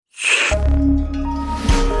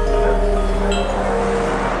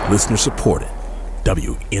Listener supported.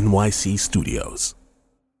 WNYC Studios.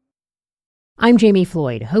 I'm Jamie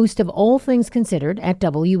Floyd, host of All Things Considered at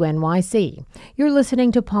WNYC. You're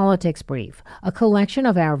listening to Politics Brief, a collection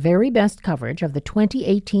of our very best coverage of the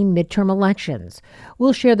 2018 midterm elections.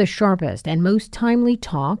 We'll share the sharpest and most timely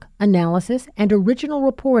talk, analysis, and original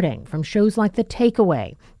reporting from shows like The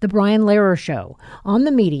Takeaway, The Brian Lehrer Show, On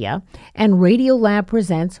the Media, and Radiolab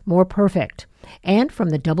Presents More Perfect. And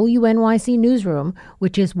from the WNYC Newsroom,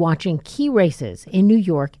 which is watching key races in New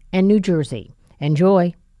York and New Jersey.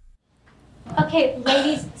 Enjoy. Okay,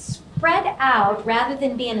 ladies, spread out rather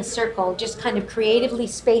than be in a circle. Just kind of creatively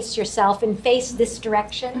space yourself and face this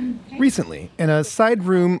direction. Recently, in a side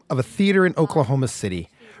room of a theater in Oklahoma City,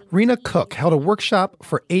 Rena Cook held a workshop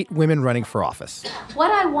for 8 women running for office.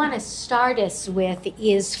 What I want to start us with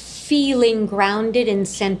is feeling grounded and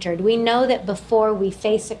centered. We know that before we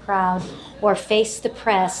face a crowd or face the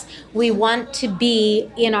press, we want to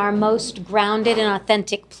be in our most grounded and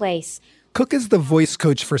authentic place. Cook is the voice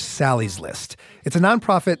coach for Sally's List. It's a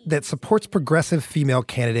nonprofit that supports progressive female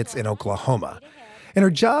candidates in Oklahoma. And her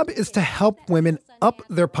job is to help women up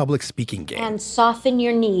their public speaking game. And soften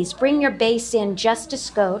your knees. Bring your base in just a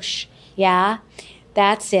skosh. Yeah,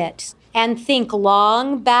 that's it. And think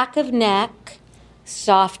long back of neck,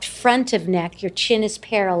 soft front of neck. Your chin is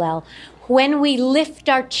parallel. When we lift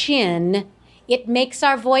our chin, it makes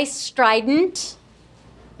our voice strident.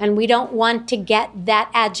 And we don't want to get that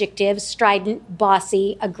adjective, strident,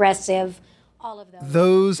 bossy, aggressive, all of those.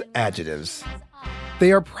 Those adjectives.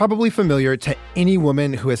 They are probably familiar to any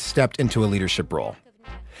woman who has stepped into a leadership role.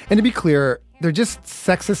 And to be clear, they're just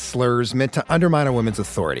sexist slurs meant to undermine a woman's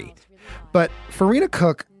authority. But for Rena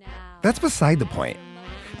Cook, that's beside the point.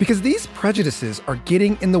 Because these prejudices are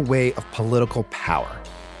getting in the way of political power.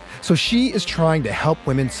 So she is trying to help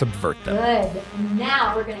women subvert them. Good.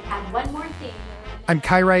 Now we're going to add one more thing. I'm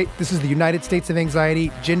Kai Wright. This is the United States of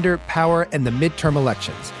Anxiety, Gender, Power, and the Midterm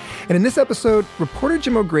Elections. And in this episode, reporter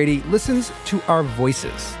Jim O'Grady listens to our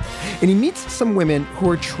voices. And he meets some women who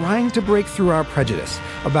are trying to break through our prejudice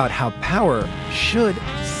about how power should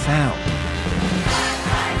sound.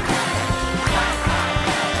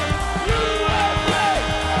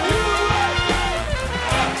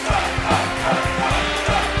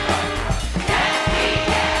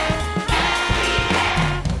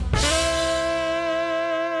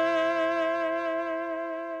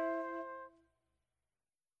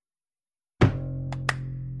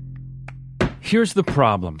 Here's the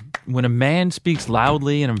problem. When a man speaks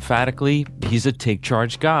loudly and emphatically, he's a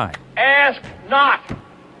take-charge guy. Ask not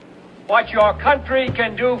what your country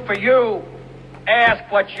can do for you. Ask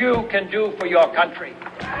what you can do for your country.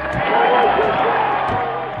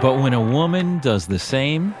 But when a woman does the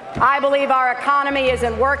same... I believe our economy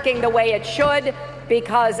isn't working the way it should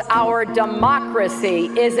because our democracy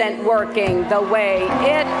isn't working the way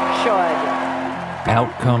it should.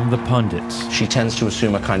 Out come the pundits. She tends to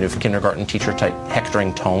assume a kind of kindergarten teacher-type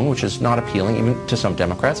hectoring tone, which is not appealing even to some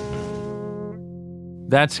Democrats.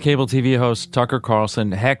 That's cable TV host Tucker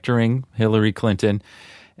Carlson hectoring Hillary Clinton.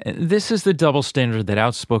 This is the double standard that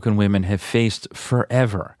outspoken women have faced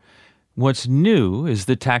forever. What's new is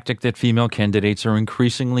the tactic that female candidates are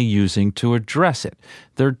increasingly using to address it.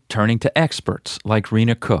 They're turning to experts like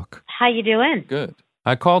Rena Cook. How you doing? Good.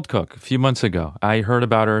 I called Cook a few months ago. I heard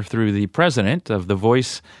about her through the president of the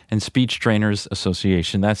Voice and Speech Trainers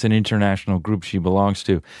Association. That's an international group she belongs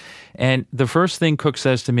to. And the first thing Cook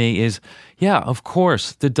says to me is, yeah, of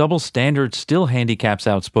course, the double standard still handicaps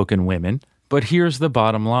outspoken women, but here's the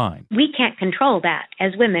bottom line. We can't control that.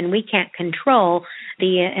 As women, we can't control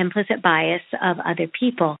the implicit bias of other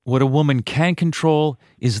people. What a woman can control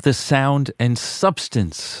is the sound and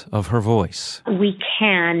substance of her voice. We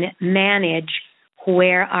can manage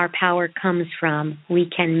where our power comes from. We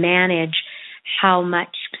can manage how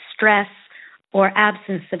much stress or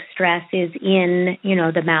absence of stress is in,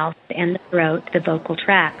 the mouth and the throat, the vocal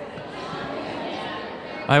tract.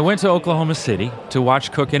 I went to Oklahoma City to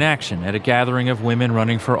watch Cook in action at a gathering of women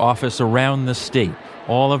running for office around the state,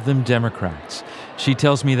 all of them Democrats. She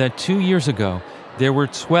tells me that 2 years ago, there were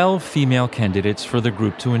 12 female candidates for the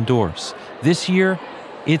group to endorse. This year,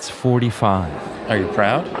 it's 45. Are you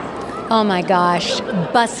proud? Oh my gosh,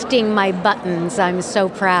 busting my buttons. I'm so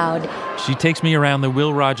proud. She takes me around the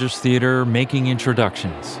Will Rogers Theater making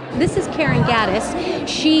introductions. This is Karen Gaddis.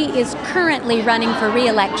 She is currently running for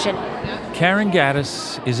re-election. Karen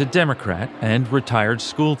Gaddis is a Democrat and retired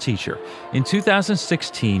school teacher. In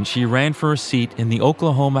 2016, she ran for a seat in the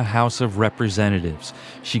Oklahoma House of Representatives.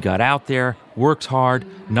 She got out there, worked hard,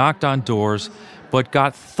 knocked on doors, but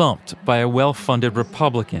got thumped by a well-funded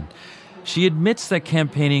Republican. She admits that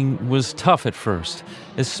campaigning was tough at first,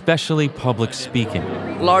 especially public speaking.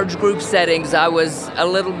 Large group settings, I was a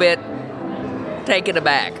little bit taken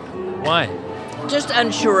aback. Why? Just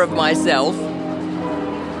unsure of myself.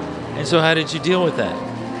 And so how did you deal with that?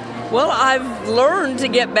 Well, I've learned to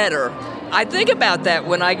get better. I think about that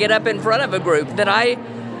when I get up in front of a group, that I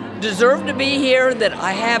deserve to be here, that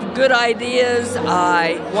I have good ideas,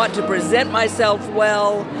 I want to present myself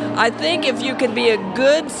well. I think if you can be a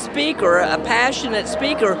good speaker, a passionate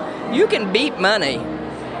speaker, you can beat money.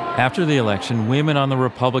 After the election, women on the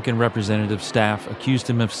Republican representative staff accused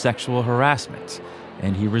him of sexual harassment,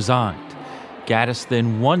 and he resigned. Gaddis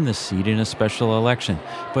then won the seat in a special election,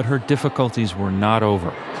 but her difficulties were not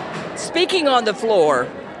over. Speaking on the floor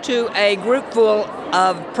to a group full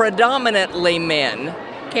of predominantly men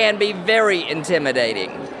can be very intimidating.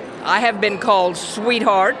 I have been called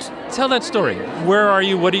sweetheart. Tell that story. Where are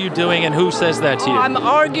you? What are you doing? And who says that to you? I'm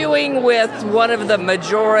arguing with one of the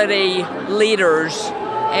majority leaders,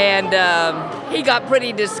 and he got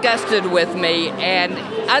pretty disgusted with me. And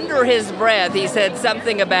under his breath, he said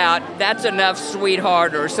something about, "That's enough,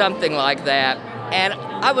 sweetheart," or something like that. And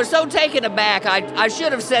I was so taken aback, I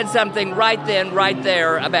should have said something right then, right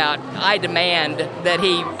there about, I demand that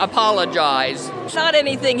he apologize. It's not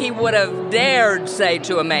anything he would have dared say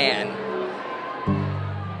to a man.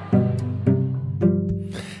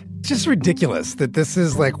 It's just ridiculous that this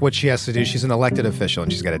is like what she has to do. She's an elected official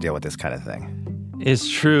and she's got to deal with this kind of thing. It's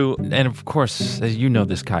true. And of course, as you know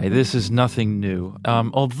this, Kai, this is nothing new.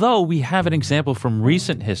 Although we have an example from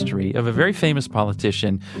recent history of a very famous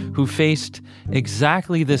politician who faced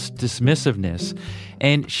exactly this dismissiveness.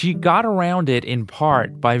 And she got around it in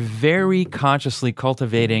part by very consciously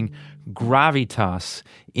cultivating gravitas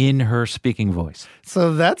in her speaking voice.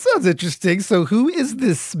 So that sounds interesting. So who is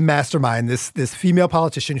this mastermind, this female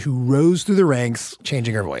politician who rose through the ranks,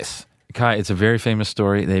 changing her voice? Kai, it's a very famous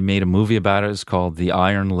story. They made a movie about it. It's called The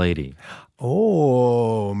Iron Lady.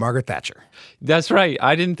 Oh, Margaret Thatcher. That's right.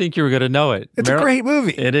 I didn't think you were going to know it. It's a great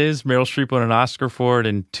movie. It is. Meryl Streep won an Oscar for it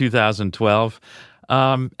in 2012.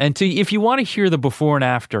 If you want to hear the before and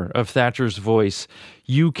after of Thatcher's voice,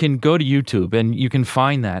 you can go to YouTube and you can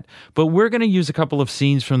find that. But we're going to use a couple of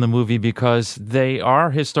scenes from the movie because they are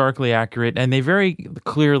historically accurate and they very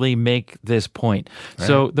clearly make this point. Right.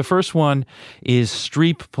 So the first one is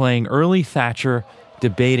Streep playing early Thatcher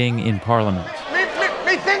debating in Parliament.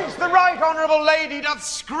 Methinks the right honourable lady doth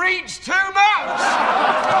screech too much.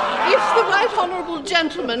 If the right honourable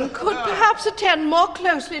gentleman could perhaps attend more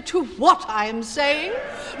closely to what I am saying,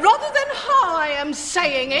 rather than how I am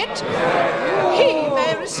saying it, he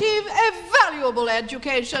may receive a valuable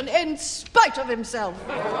education in spite of himself.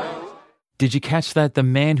 Did you catch that? The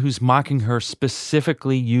man who's mocking her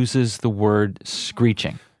specifically uses the word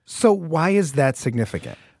screeching. So why is that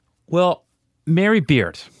significant? Well, Mary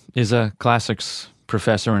Beard is a classics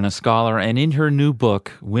professor and a scholar, and in her new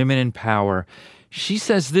book, Women in Power, she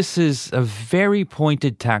says this is a very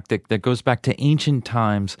pointed tactic that goes back to ancient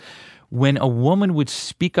times when a woman would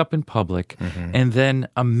speak up in public and then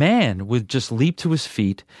a man would just leap to his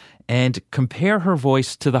feet and compare her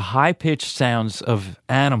voice to the high-pitched sounds of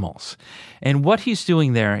animals. And what he's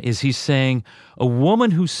doing there is he's saying a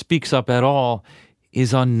woman who speaks up at all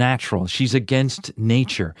is unnatural. She's against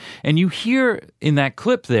nature. And you hear in that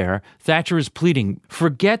clip there, Thatcher is pleading,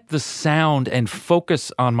 forget the sound and focus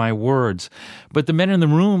on my words. But the men in the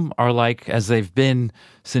room are like, as they've been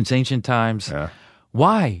since ancient times,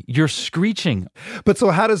 why? You're screeching. But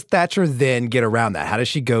so how does Thatcher then get around that? How does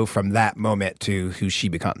she go from that moment to who she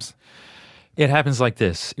becomes? It happens like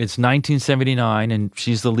this. It's 1979, and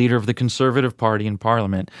she's the leader of the Conservative Party in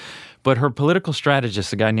Parliament. But her political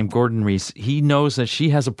strategist, a guy named Gordon Rees, he knows that she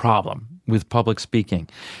has a problem with public speaking.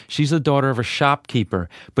 She's the daughter of a shopkeeper,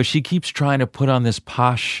 but she keeps trying to put on this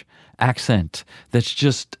posh accent that's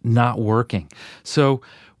just not working. So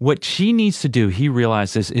what she needs to do, he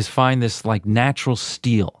realizes, is find this like natural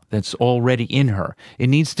steel that's already in her. It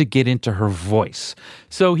needs to get into her voice.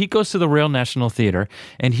 So he goes to the Royal National Theatre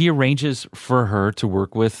and he arranges for her to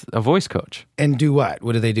work with a voice coach. And do what?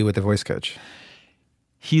 What do they do with the voice coach?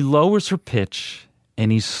 He lowers her pitch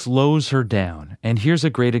and he slows her down. And here's a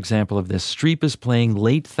great example of this. Streep is playing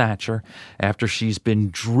late Thatcher after she's been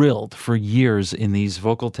drilled for years in these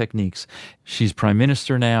vocal techniques. She's prime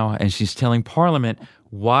minister now, and she's telling Parliament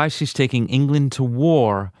why she's taking England to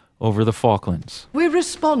war over the Falklands. We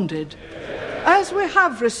responded, as we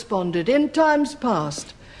have responded in times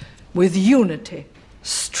past, with unity,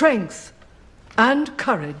 strength, and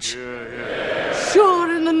courage.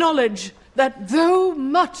 Sure in the knowledge that though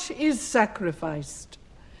much is sacrificed,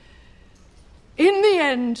 in the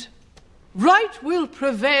end, Right will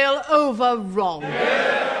prevail over wrong.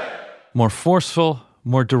 More forceful,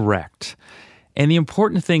 more direct. And the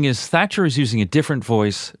important thing is Thatcher is using a different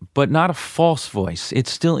voice, but not a false voice.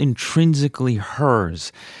 It's still intrinsically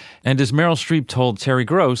hers. And as Meryl Streep told Terry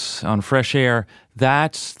Gross on Fresh Air,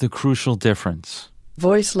 that's the crucial difference.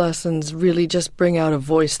 Voice lessons really just bring out a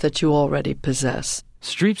voice that you already possess.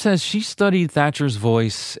 Streep says she studied Thatcher's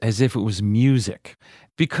voice as if it was music.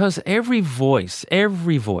 Because every voice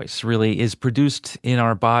really is produced in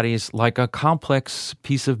our bodies like a complex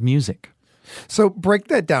piece of music. So break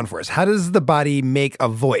that down for us. How does the body make a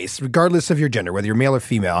voice, regardless of your gender, whether you're male or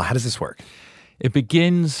female? How does this work? It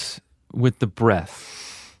begins with the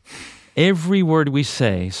breath. Every word we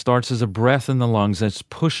say starts as a breath in the lungs that's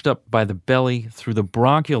pushed up by the belly through the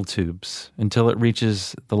bronchial tubes until it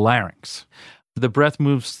reaches the larynx. The breath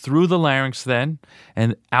moves through the larynx then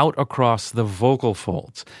and out across the vocal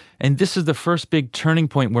folds. And this is the first big turning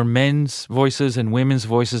point where men's voices and women's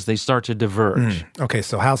voices, they start to diverge. Okay,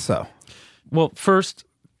 so how so? Well, first,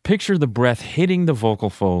 picture the breath hitting the vocal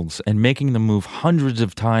folds and making them move hundreds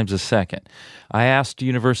of times a second. I asked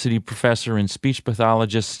university professor and speech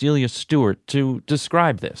pathologist Celia Stewart to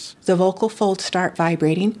describe this. The vocal folds start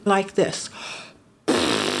vibrating like this.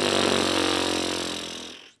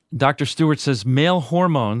 Dr. Stewart says male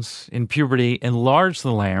hormones in puberty enlarge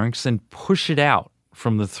the larynx and push it out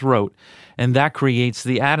from the throat, and that creates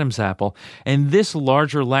the Adam's apple. And this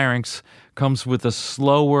larger larynx comes with a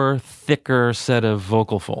slower, thicker set of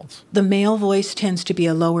vocal folds. The male voice tends to be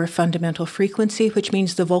a lower fundamental frequency, which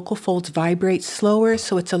means the vocal folds vibrate slower,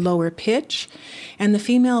 so it's a lower pitch. And the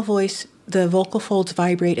female voice, the vocal folds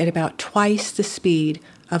vibrate at about twice the speed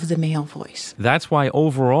of the male voice. That's why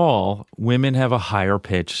overall, women have a higher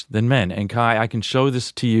pitch than men. And Kai, I can show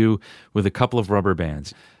this to you with a couple of rubber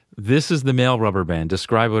bands. This is the male rubber band.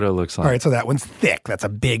 Describe what it looks like. All right, so that one's thick. That's a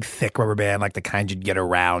big, thick rubber band, like the kind you'd get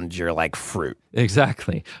around your, fruit.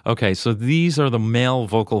 Exactly. Okay, so these are the male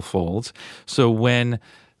vocal folds. So when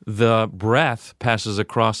the breath passes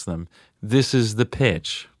across them, this is the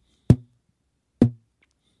pitch.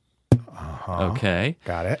 Okay.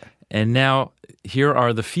 Got it. And now here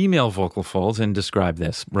are the female vocal folds, and describe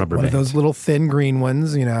this rubber band. One of those little thin green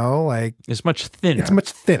ones, It's much thinner. It's much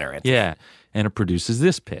thinner. Yeah, and it produces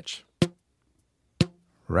this pitch.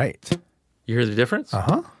 Right. You hear the difference?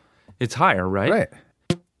 Uh-huh. It's higher, right?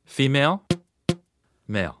 Right. Female,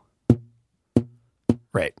 male.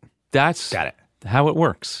 Right. That's Got it. How it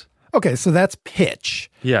works. Okay, so that's pitch.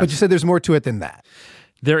 Yeah. But you said there's more to it than that.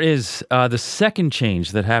 There is the second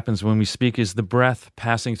change that happens when we speak is the breath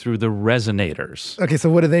passing through the resonators. Okay,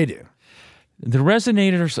 so what do they do? The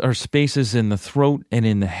resonators are spaces in the throat and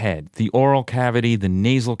in the head, the oral cavity, the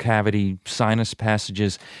nasal cavity, sinus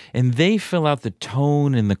passages, and they fill out the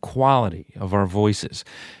tone and the quality of our voices.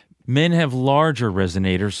 Men have larger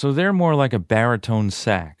resonators, so they're more like a baritone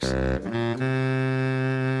sax,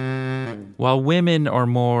 while women are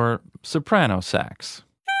more soprano sax.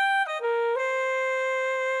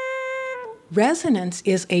 Resonance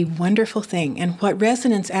is a wonderful thing, and what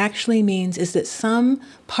resonance actually means is that some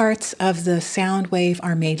parts of the sound wave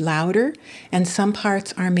are made louder and some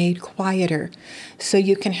parts are made quieter. So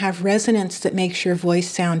you can have resonance that makes your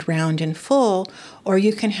voice sound round and full, or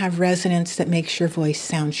you can have resonance that makes your voice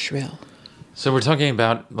sound shrill. So we're talking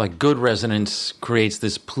about good resonance creates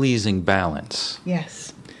this pleasing balance.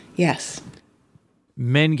 Yes. Yes.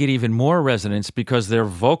 Men get even more resonance because their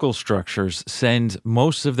vocal structures send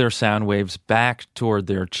most of their sound waves back toward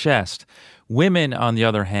their chest. Women, on the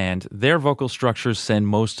other hand, their vocal structures send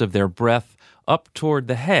most of their breath up toward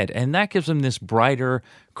the head, and that gives them this brighter,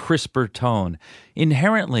 crisper tone.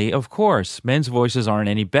 Inherently, of course, men's voices aren't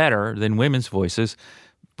any better than women's voices,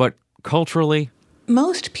 but culturally,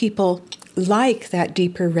 most people like that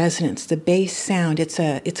deeper resonance, the bass sound. It's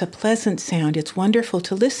a pleasant sound. It's wonderful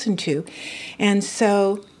to listen to. And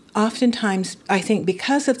so oftentimes, I think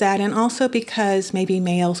because of that, and also because maybe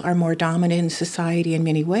males are more dominant in society in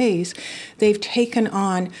many ways, they've taken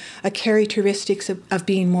on a characteristics of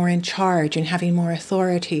being more in charge and having more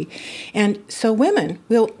authority. And so women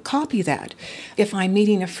will copy that. If I'm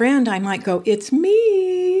meeting a friend, I might go, "It's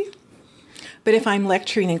me." But if I'm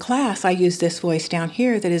lecturing in class, I use this voice down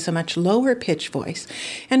here that is a much lower pitch voice.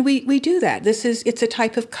 And we do that. It's a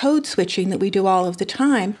type of code switching that we do all of the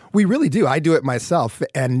time. We really do. I do it myself.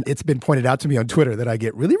 And it's been pointed out to me on Twitter that I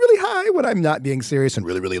get really, really high when I'm not being serious and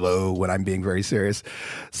really, really low when I'm being very serious.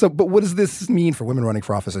 So, but what does this mean for women running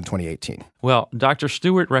for office in 2018? Well, Dr.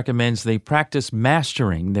 Stewart recommends they practice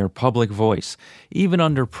mastering their public voice, even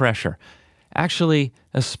under pressure. Actually,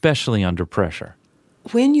 especially under pressure.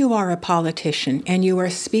 When you are a politician and you are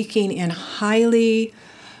speaking in highly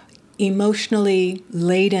emotionally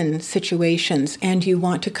laden situations and you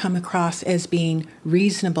want to come across as being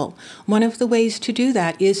reasonable. One of the ways to do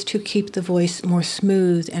that is to keep the voice more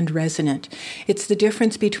smooth and resonant. It's the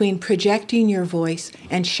difference between projecting your voice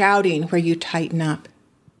and shouting where you tighten up.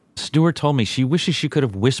 Stewart told me she wishes she could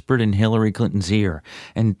have whispered in Hillary Clinton's ear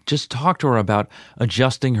and just talked to her about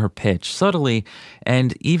adjusting her pitch subtly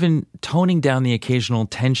and even toning down the occasional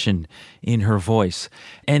tension in her voice.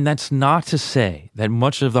 And that's not to say that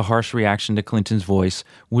much of the harsh reaction to Clinton's voice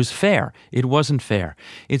was fair. It wasn't fair.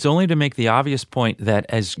 It's only to make the obvious point that,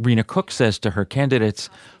 as Rena Cook says to her candidates,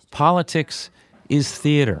 politics is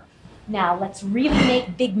theater. Now let's really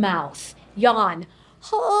make big mouth. Yawn.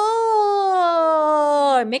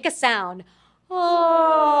 Oh, make a sound.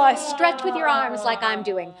 Oh, stretch with your arms like I'm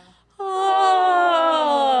doing.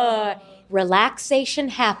 Oh. Relaxation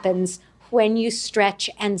happens when you stretch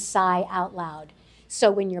and sigh out loud. So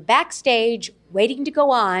when you're backstage waiting to go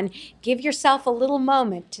on, give yourself a little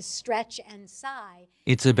moment to stretch and sigh.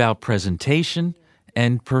 It's about presentation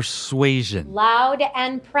and persuasion. Loud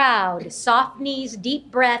and proud. Soft knees, deep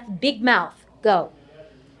breath, big mouth. Go.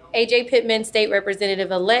 A.J. Pittman, State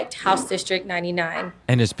Representative-elect, House District 99.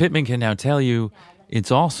 And as Pittman can now tell you,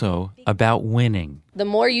 it's also about winning. The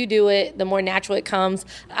more you do it, the more natural it comes.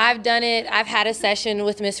 I've done it. I've had a session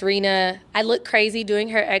with Miss Rena. I looked crazy doing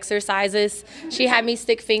her exercises. She had me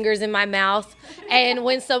stick fingers in my mouth. And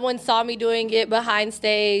when someone saw me doing it behind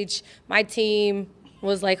stage, my team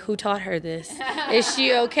was like, who taught her this? Is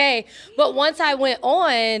she okay? But once I went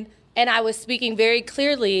on, and I was speaking very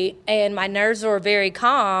clearly, and my nerves were very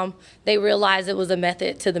calm, they realized it was a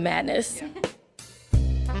method to the madness.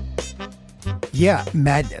 Yeah,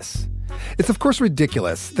 madness. It's of course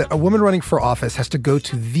ridiculous that a woman running for office has to go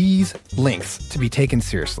to these lengths to be taken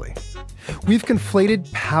seriously. We've conflated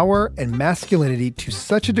power and masculinity to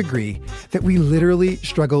such a degree that we literally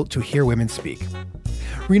struggle to hear women speak.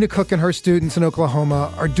 Rena Cook and her students in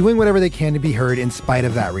Oklahoma are doing whatever they can to be heard in spite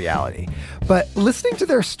of that reality. But listening to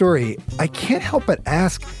their story, I can't help but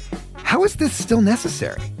ask, how is this still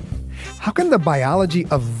necessary? How can the biology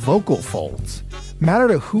of vocal folds matter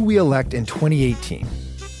to who we elect in 2018?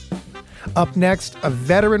 Up next, a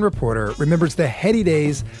veteran reporter remembers the heady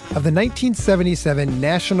days of the 1977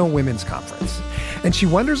 National Women's Conference, and she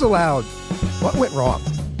wonders aloud, what went wrong?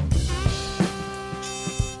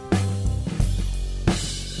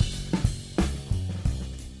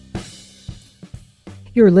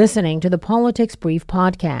 You're listening to the Politics Brief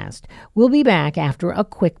podcast. We'll be back after a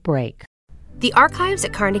quick break. The archives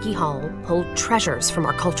at Carnegie Hall hold treasures from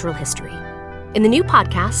our cultural history. In the new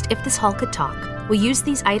podcast, If This Hall Could Talk, we use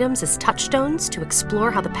these items as touchstones to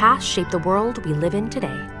explore how the past shaped the world we live in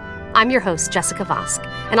today. I'm your host, Jessica Vosk,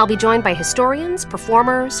 and I'll be joined by historians,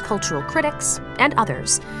 performers, cultural critics, and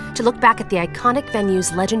others to look back at the iconic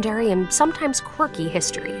venue's legendary and sometimes quirky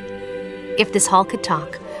history. If This Hall Could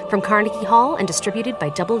Talk, from Carnegie Hall and distributed by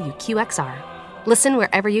WQXR. Listen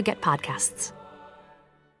wherever you get podcasts.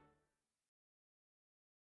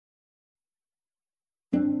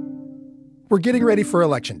 We're getting ready for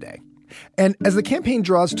Election Day. And as the campaign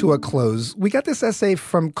draws to a close, we got this essay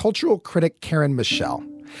from cultural critic Karen Michelle.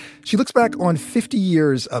 She looks back on 50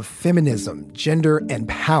 years of feminism, gender, and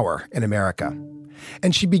power in America.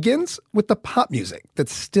 And she begins with the pop music that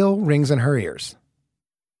still rings in her ears.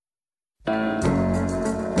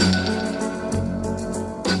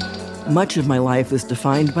 Much of my life is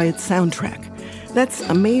defined by its soundtrack. That's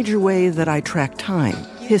a major way that I track time,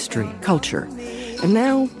 history, culture. And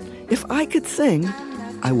now, if I could sing,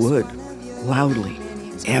 I would. Loudly.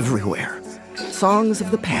 Everywhere. Songs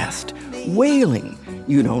of the past. Wailing.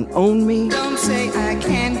 You don't own me. Don't say I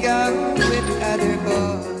can't go with other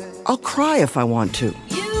boys. I'll cry if I want to.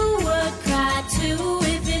 You would cry too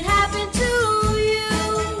if it happened to you.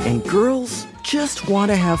 And girls just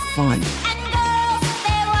want to have fun.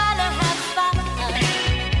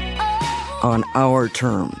 On our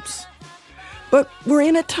terms. But we're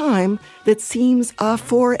in a time that seems a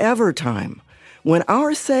forever time, when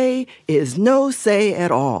our say is no say at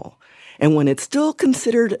all, and when it's still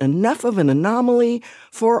considered enough of an anomaly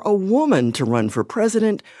for a woman to run for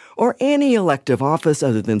president or any elective office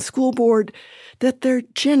other than school board, that their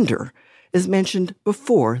gender is mentioned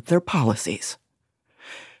before their policies.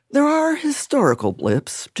 There are historical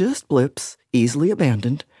blips, just blips, easily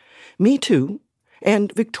abandoned. Me Too,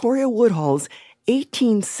 and Victoria Woodhull's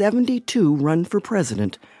 1872 run for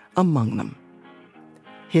president among them.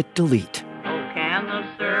 Hit delete.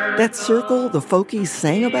 That circle the folkies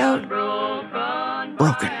sang about?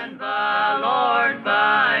 Broken.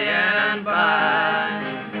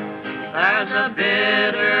 There's a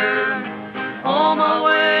bitter home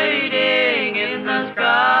awaiting in the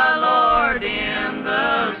sky, Lord.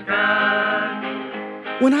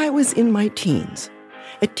 When I was in my teens,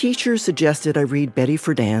 a teacher suggested I read Betty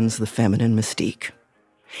Friedan's The Feminine Mystique.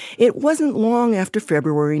 It wasn't long after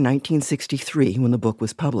February 1963 when the book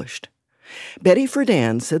was published. Betty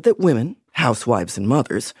Friedan said that women, housewives and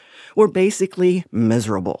mothers, were basically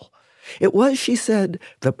miserable. It was, she said,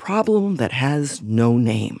 the problem that has no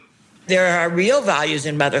name. There are real values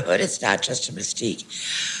in motherhood. It's not just a mystique.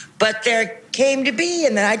 But there came to be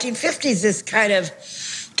in the 1950s this kind of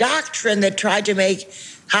doctrine that tried to make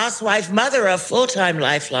housewife mother a full-time,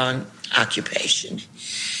 lifelong occupation.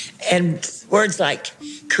 And words like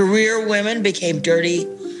career women became dirty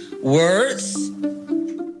words.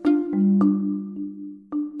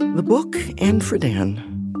 The book and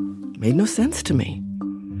Friedan made no sense to me.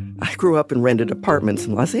 I grew up in rented apartments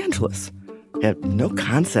in Los Angeles, had no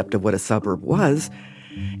concept of what a suburb was,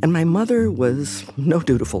 and my mother was no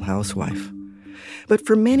dutiful housewife. But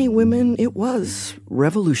for many women, it was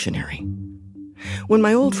revolutionary. When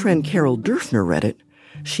my old friend Carol Durfner read it,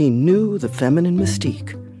 she knew The Feminine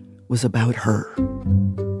Mystique was about her.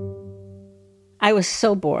 I was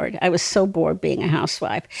so bored. I was so bored being a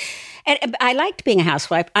housewife. And I liked being a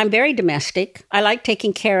housewife. I'm very domestic. I like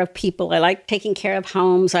taking care of people. I like taking care of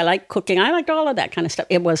homes. I like cooking. I liked all of that kind of stuff.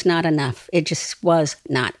 It was not enough. It just was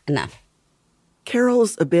not enough.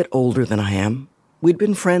 Carol's a bit older than I am. We'd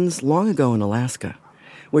been friends long ago in Alaska,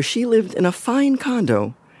 where she lived in a fine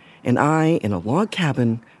condo and I in a log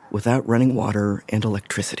cabin without running water and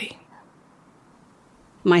electricity.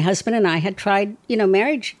 My husband and I had tried,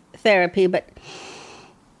 marriage therapy, but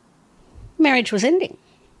marriage was ending.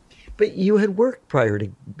 But you had worked prior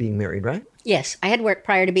to being married, right? Yes, I had worked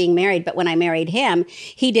prior to being married, but when I married him,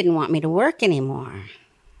 he didn't want me to work anymore.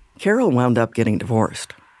 Carol wound up getting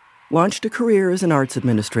divorced, launched a career as an arts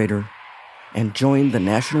administrator, and joined the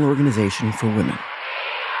National Organization for Women.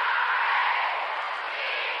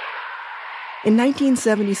 In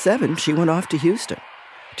 1977, she went off to Houston,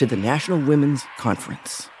 to the National Women's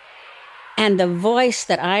Conference. And the voice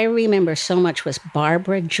that I remember so much was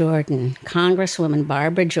Barbara Jordan, Congresswoman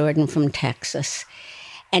Barbara Jordan from Texas.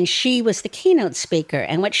 And she was the keynote speaker.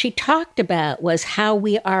 And what she talked about was how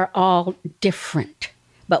we are all different,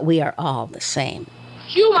 but we are all the same.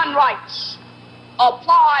 Human rights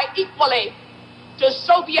apply equally to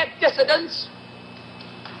Soviet dissidents,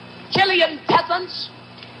 Chilean peasants,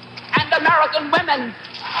 and American women.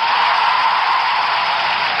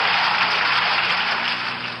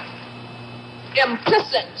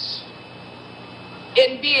 Implicit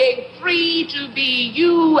in being free to be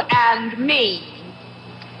you and me,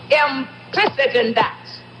 implicit in that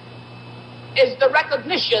is the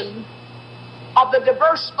recognition of the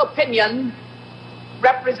diverse opinion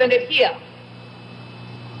represented here.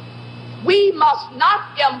 We must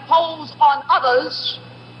not impose on others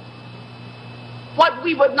what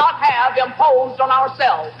we would not have imposed on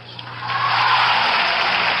ourselves.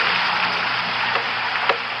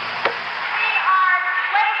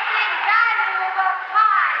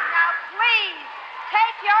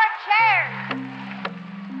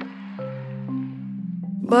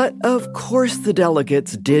 But of course the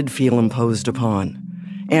delegates did feel imposed upon.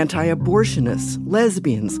 Anti-abortionists,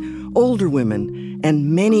 lesbians, older women,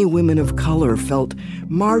 and many women of color felt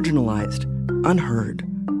marginalized, unheard.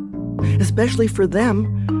 Especially for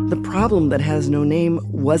them, the problem that has no name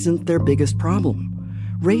wasn't their biggest problem.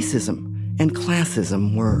 Racism and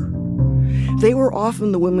classism were. They were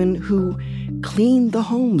often the women who cleaned the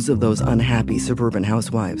homes of those unhappy suburban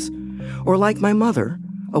housewives. Or like my mother,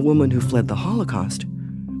 a woman who fled the Holocaust,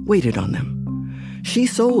 waited on them. She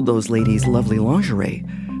sold those ladies lovely lingerie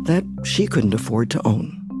that she couldn't afford to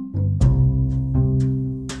own.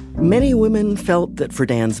 Many women felt that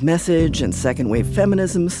Friedan's message and second-wave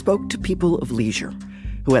feminism spoke to people of leisure,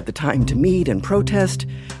 who had the time to meet and protest,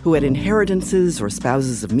 who had inheritances or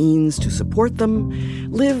spouses of means to support them,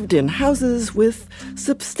 lived in houses with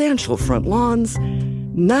substantial front lawns,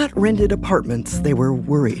 not rented apartments they were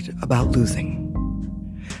worried about losing.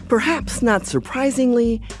 Perhaps not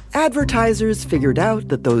surprisingly, advertisers figured out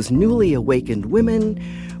that those newly awakened women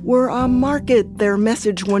were a market their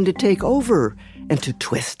message wanted to take over and to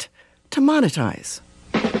twist, to monetize.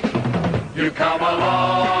 You come a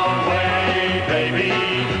long way, baby,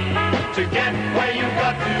 to get where you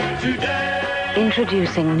got to today.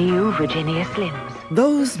 Introducing new Virginia Slims.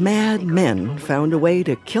 Those mad men found a way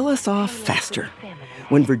to kill us off faster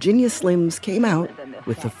when Virginia Slims came out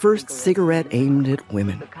with the first cigarette aimed at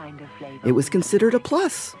women. It was considered a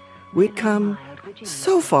plus. We'd come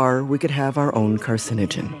so far we could have our own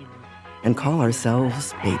carcinogen and call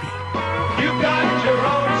ourselves baby. You got your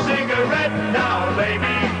own cigarette now,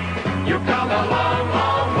 baby. You've come a long,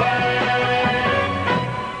 long way.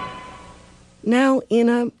 Now, in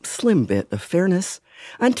a slim bit of fairness,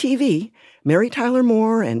 on TV, Mary Tyler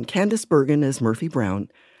Moore and Candace Bergen as Murphy Brown,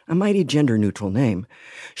 a mighty gender-neutral name,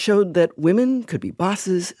 showed that women could be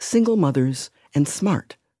bosses, single mothers, and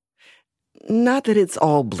smart. Not that it's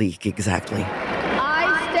all bleak, exactly.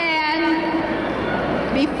 I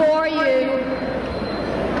stand before you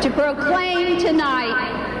to proclaim tonight,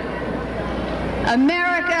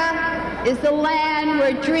 America is the land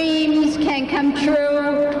where dreams can come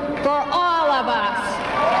true for all of us.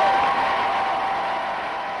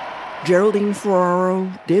 Geraldine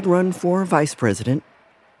Ferraro did run for vice president,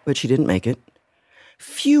 but she didn't make it.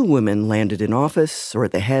 Few women landed in office or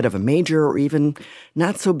at the head of a major or even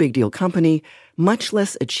not-so-big-deal company, much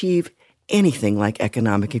less achieve anything like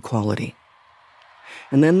economic equality.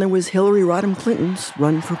 And then there was Hillary Rodham Clinton's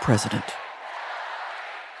run for president.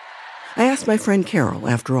 I asked my friend Carol,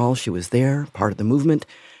 after all, she was there, part of the movement,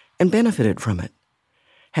 and benefited from it.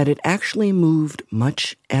 Had it actually moved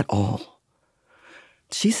much at all?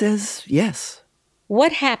 She says yes.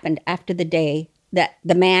 What happened after the day that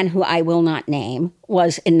the man who I will not name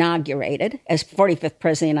was inaugurated as 45th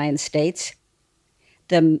President of the United States?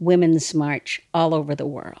 The Women's March all over the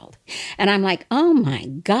world. And I'm like, oh my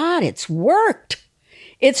God, it's worked.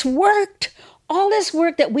 It's worked. All this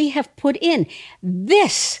work that we have put in.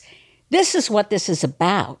 This is what this is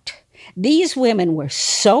about. These women were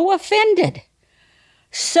so offended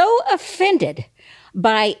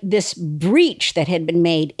by this breach that had been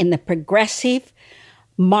made in the progressive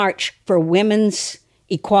march for women's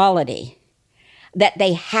equality, that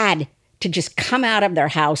they had to just come out of their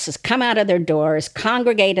houses, come out of their doors,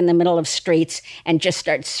 congregate in the middle of streets, and just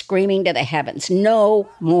start screaming to the heavens, no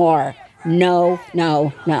more, no,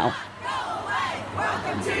 no, no.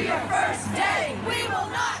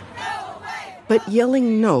 But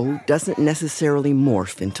yelling no doesn't necessarily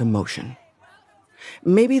morph into motion.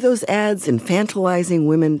 Maybe those ads infantilizing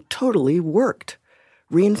women totally worked,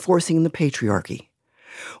 reinforcing the patriarchy.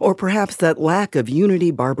 Or perhaps that lack of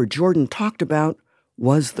unity Barbara Jordan talked about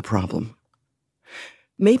was the problem.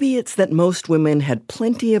 Maybe it's that most women had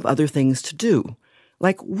plenty of other things to do,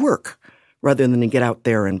 like work, rather than to get out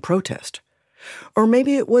there and protest. Or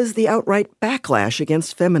maybe it was the outright backlash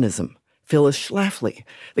against feminism, Phyllis Schlafly,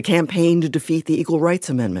 the campaign to defeat the Equal Rights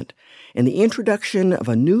Amendment, and the introduction of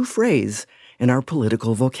a new phrase in our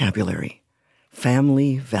political vocabulary,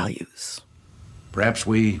 family values. Perhaps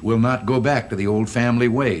we will not go back to the old family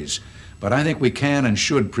ways, but I think we can and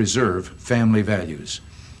should preserve family values.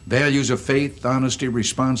 Values of faith, honesty,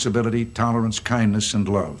 responsibility, tolerance, kindness, and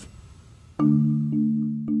love.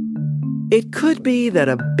 It could be that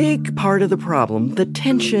a big part of the problem, the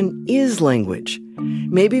tension, is language.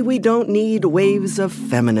 Maybe we don't need waves of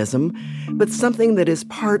feminism, but something that is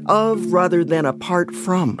part of rather than apart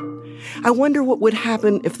from. I wonder what would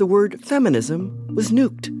happen if the word feminism was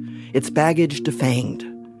nuked, its baggage defanged.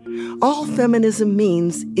 All feminism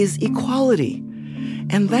means is equality,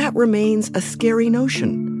 and that remains a scary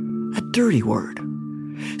notion, a dirty word.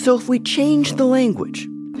 So if we changed the language,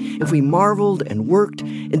 if we marveled and worked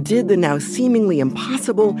and did the now seemingly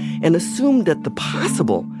impossible and assumed that the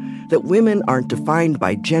possible, that women aren't defined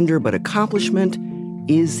by gender but accomplishment,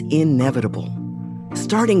 is inevitable.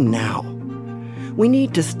 Starting now. We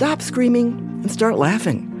need to stop screaming and start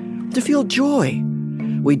laughing, to feel joy.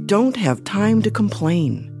 We don't have time to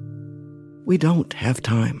complain. We don't have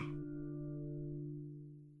time.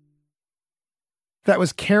 That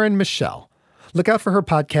was Karen Michelle. Look out for her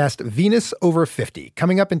podcast, Venus Over 50,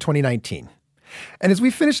 coming up in 2019. And as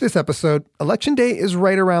we finish this episode, Election Day is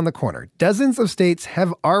right around the corner. Dozens of states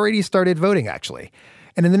have already started voting, actually.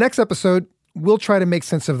 And in the next episode, we'll try to make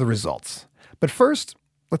sense of the results. But first,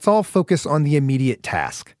 let's all focus on the immediate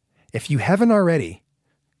task. If you haven't already,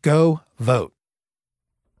 go vote.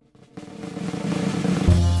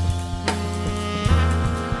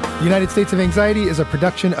 United States of Anxiety is a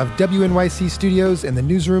production of WNYC Studios and the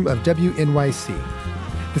newsroom of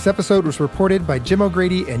WNYC. This episode was reported by Jim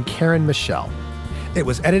O'Grady and Karen Michelle. It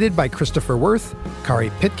was edited by Christopher Worth,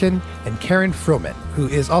 Kari Pitkin, and Karen Frohman, who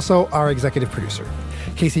is also our executive producer.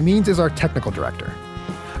 Casey Means is our technical director.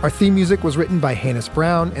 Our theme music was written by Hannes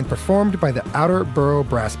Brown and performed by the Outer Borough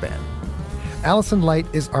Brass Band. Allison Light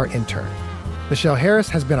is our intern. Michelle Harris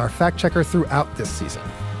has been our fact-checker throughout this season.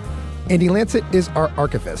 Andy Lancet is our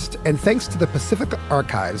archivist, and thanks to the Pacific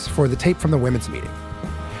Archives for the tape from the women's meeting.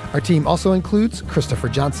 Our team also includes Christopher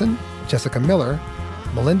Johnson, Jessica Miller,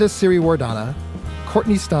 Melinda Siri-Wardana,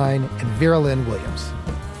 Courtney Stein, and Vera Lynn Williams.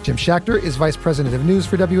 Jim Schachter is Vice President of News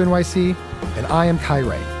for WNYC, and I am Kai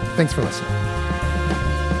Ray. Thanks for listening.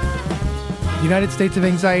 United States of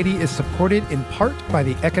Anxiety is supported in part by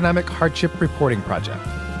the Economic Hardship Reporting Project.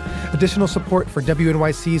 Additional support for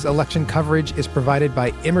WNYC's election coverage is provided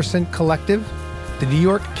by Emerson Collective, the New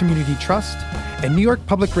York Community Trust, and New York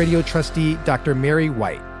Public Radio trustee Dr. Mary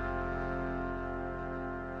White.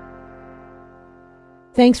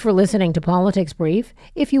 Thanks for listening to Politics Brief.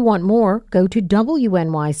 If you want more, go to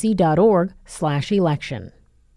wnyc.org/election.